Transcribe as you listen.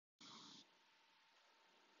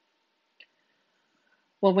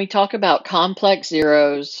When we talk about complex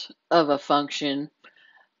zeros of a function,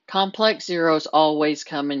 complex zeros always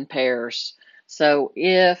come in pairs. So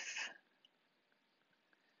if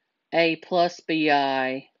a plus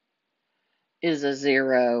bi is a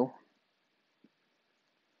zero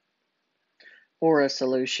or a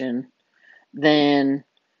solution, then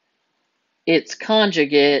its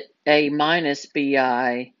conjugate, a minus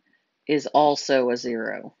bi, is also a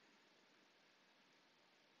zero.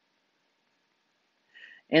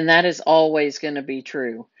 And that is always going to be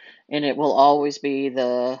true, and it will always be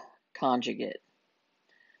the conjugate.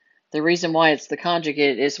 The reason why it's the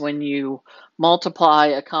conjugate is when you multiply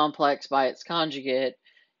a complex by its conjugate,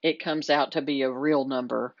 it comes out to be a real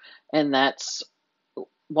number, and that's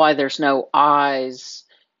why there's no i's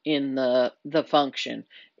in the function.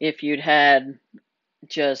 If you'd had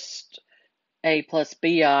just a plus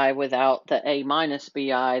bi without the a minus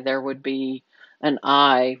bi, there would be an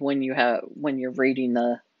I when you're reading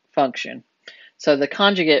the function. So the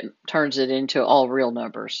conjugate turns it into all real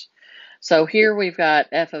numbers. So here we've got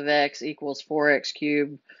f of x equals 4x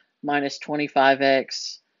cubed minus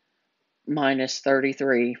 25x minus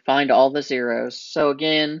 33. Find all the zeros. So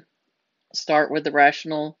again, start with the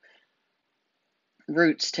rational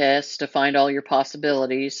roots test to find all your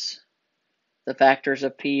possibilities, the factors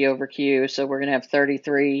of p over q. So we're going to have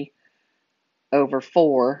 33 over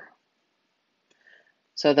 4.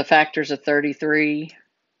 So the factors of 33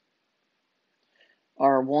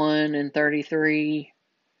 are 1 and 33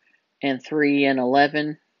 and 3 and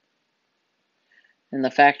 11. And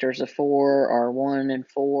the factors of 4 are 1 and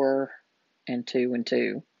 4 and 2 and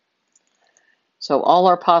 2. So all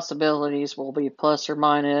our possibilities will be plus or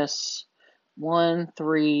minus 1,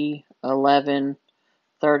 3, 11,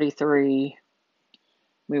 33.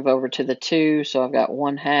 Move over to the 2, so I've got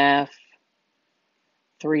 1 half,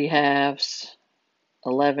 3 halves,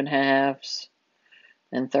 11 halves,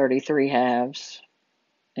 and 33 halves.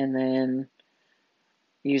 And then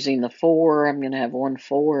using the 4, I'm going to have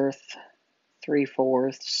 1/4,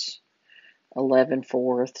 3/4,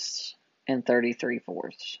 11/4, and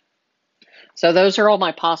 33/4. So those are all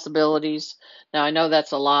my possibilities. Now I know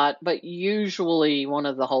that's a lot, but usually one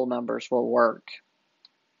of the whole numbers will work.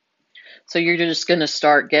 So you're just going to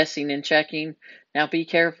start guessing and checking. Now be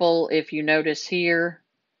careful if you notice here,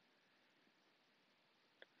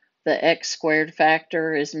 the x squared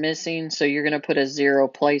factor is missing, so you're going to put a 0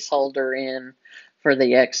 placeholder in for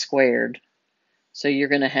the x squared. So you're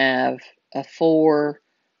going to have a 4,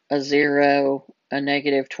 a 0, a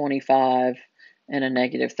negative 25, and a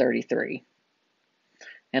negative 33.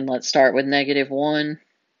 And let's start with negative 1.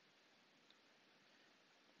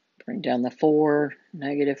 Bring down the 4,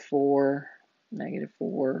 negative 4, negative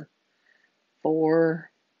 4, 4.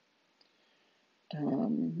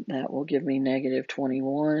 That will give me negative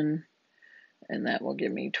 21, and that will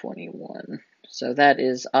give me 21. So that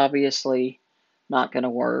is obviously not going to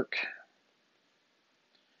work.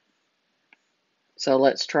 So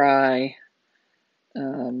let's try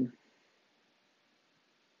a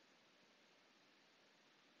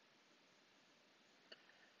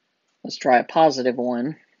positive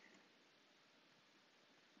 1.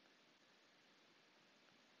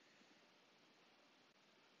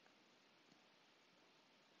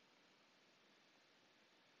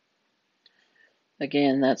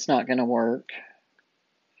 Again, that's not going to work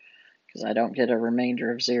because I don't get a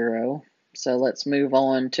remainder of 0. So let's move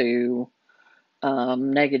on to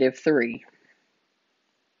negative 3.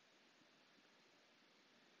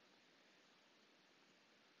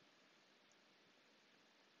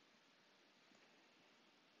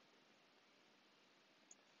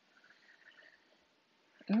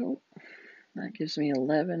 Oh, that gives me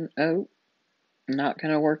 11. Oh, not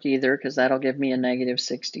going to work either because that'll give me a negative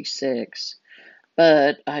 66.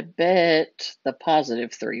 But I bet the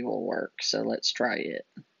positive 3 will work, so let's try it.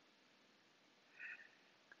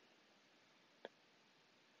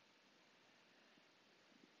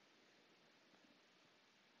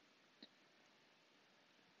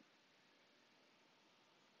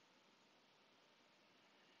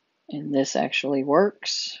 And this actually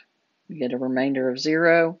works. We get a remainder of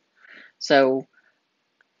 0. So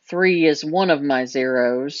 3 is one of my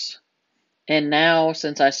zeros. And now,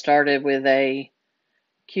 since I started with a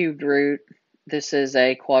cubed root, this is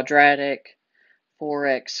a quadratic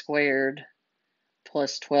 4x squared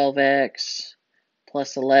plus 12x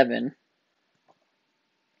plus 11.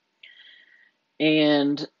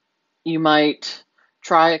 And you might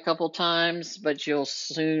try a couple times, but you'll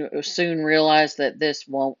soon realize that this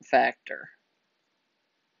won't factor.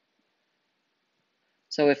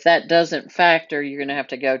 So if that doesn't factor, you're going to have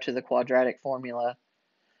to go to the quadratic formula.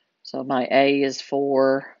 So my a is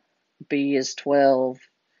 4, b is 12,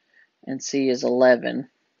 and C is 11.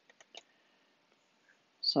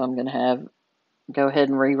 So I'm going to go ahead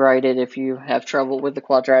and rewrite it if you have trouble with the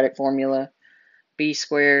quadratic formula. B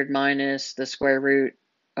squared minus the square root,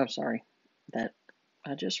 oh sorry,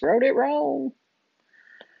 I just wrote it wrong.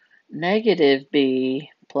 Negative B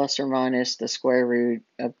plus or minus the square root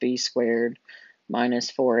of B squared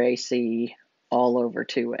minus 4AC all over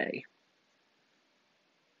 2A.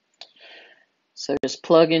 So just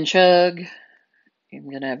plug and chug. I'm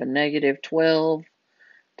going to have a negative 12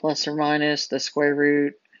 plus or minus the square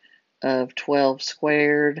root of 12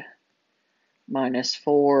 squared minus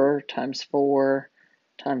 4 times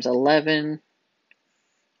 11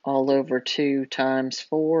 all over 2 times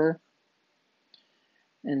 4.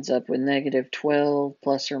 Ends up with negative 12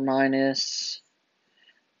 plus or minus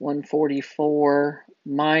 144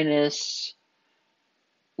 minus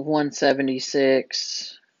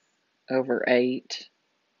 176 over 8.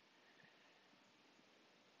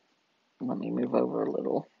 Let me move over a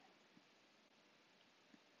little.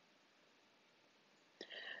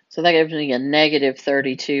 So that gives me a negative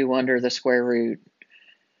 32 under the square root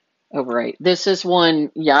over 8. This is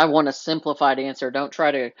one, I want a simplified answer. Don't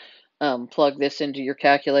try to plug this into your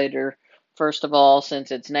calculator. First of all,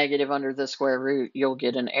 since it's negative under the square root, you'll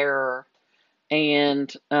get an error.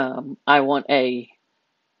 And I want a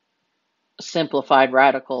simplified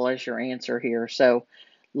radical as your answer here. So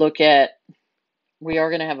look at, we are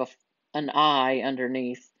going to have an I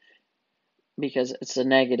underneath because it's a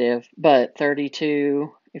negative, but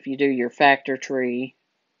 32, if you do your factor tree,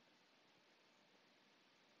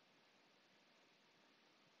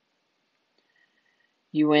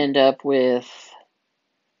 you end up with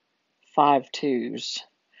 5 2's.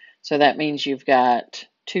 So that means you've got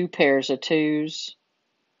 2 pairs of 2's.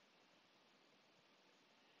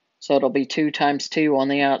 So it'll be 2 times 2 on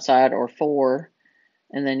the outside, or 4.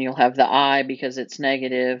 And then you'll have the I because it's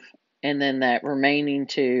negative. And then that remaining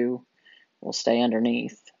 2 will stay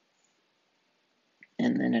underneath.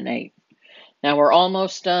 And then an 8. Now we're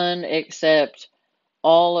almost done, except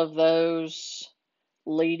all of those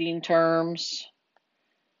leading terms,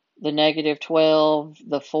 the negative 12,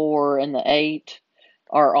 the 4, and the 8,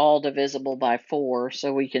 are all divisible by 4.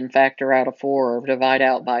 So we can factor out a 4 or divide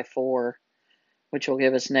out by 4, which will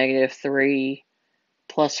give us negative 3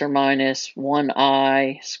 plus or minus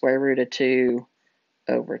 1I square root of 2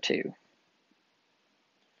 over 2.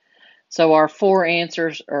 So our 4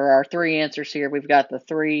 answers, or our 3 answers here, we've got the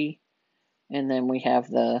 3, and then we have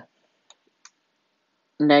the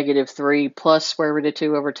negative 3 plus square root of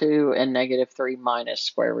 2 over 2, and negative 3 minus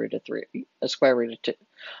square root of 3, square root of 2,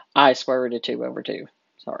 I square root of 2 over 2.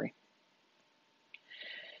 Sorry.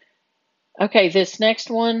 Okay, this next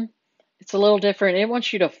one, it's a little different. It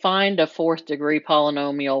wants you to find a 4th degree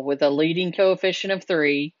polynomial with a leading coefficient of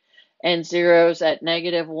 3 and zeros at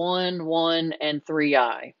negative 1, 1, and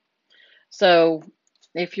 3i. So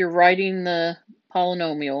if you're writing the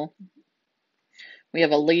polynomial, we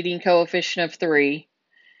have a leading coefficient of 3.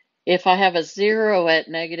 If I have a 0 at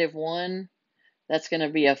negative 1, that's going to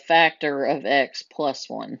be a factor of x plus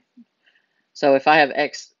 1. So if I have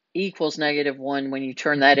x equals negative 1, when you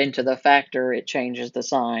turn that into the factor, it changes the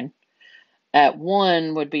sign. At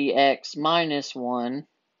 1 would be x minus 1.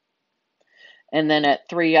 And then at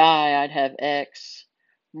 3i, I'd have x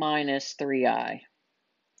minus 3i.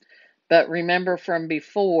 But remember from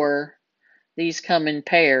before, these come in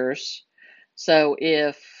pairs. So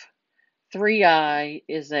if 3i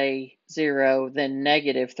is a 0, then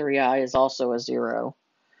negative 3i is also a 0.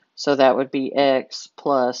 So that would be x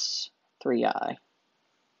plus 3i.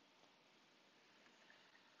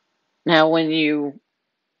 Now when you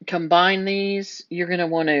combine these, you're going to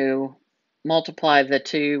want to multiply the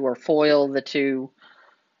 2 or FOIL the 2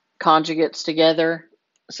 conjugates together.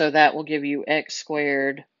 So that will give you x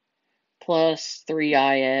squared plus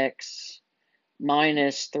 3ix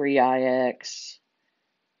minus 3ix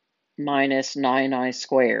minus 9i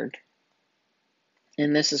squared.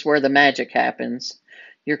 And this is where the magic happens.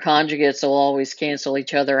 Your conjugates will always cancel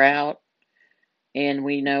each other out. And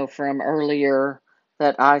we know from earlier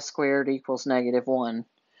that I squared equals negative 1.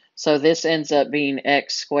 So this ends up being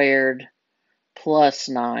x squared plus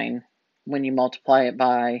 9 when you multiply it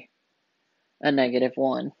by a negative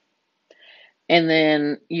 1. And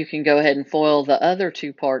then you can go ahead and FOIL the other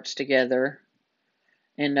 2 parts together.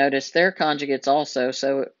 And notice their conjugates also.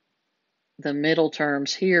 So the middle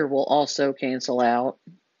terms here will also cancel out.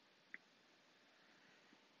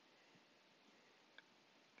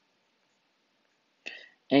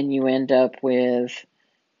 And you end up with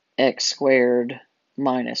x squared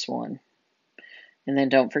minus 1. And then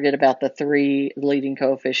don't forget about the 3 leading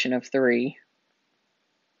coefficient of 3.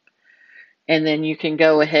 And then you can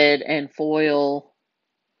go ahead and FOIL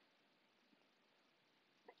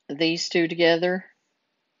these two together.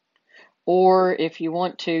 Or if you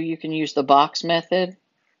want to, you can use the box method.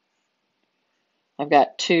 I've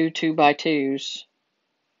got two 2x2s.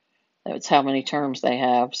 That's how many terms they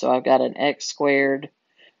have. So I've got an x squared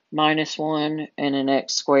minus 1 and an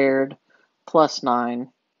x squared plus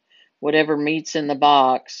 9. Whatever meets in the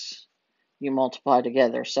box, you multiply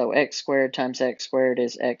together. So x squared times x squared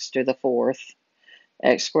is x to the 4th.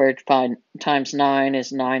 X squared times 9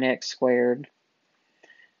 is 9x squared.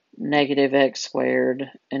 Negative x squared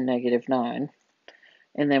and negative 9.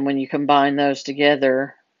 And then when you combine those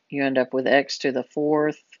together, you end up with x to the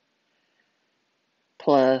 4th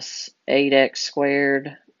plus 8x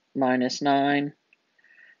squared minus 9.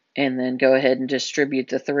 And then go ahead and distribute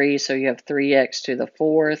the 3, so you have 3x to the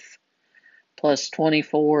 4th plus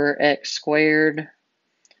 24x squared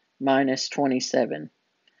minus 27.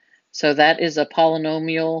 So that is a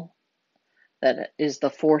polynomial that is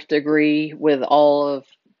the 4th degree with all of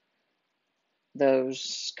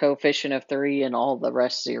those coefficient of 3 and all the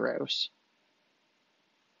rest zeros.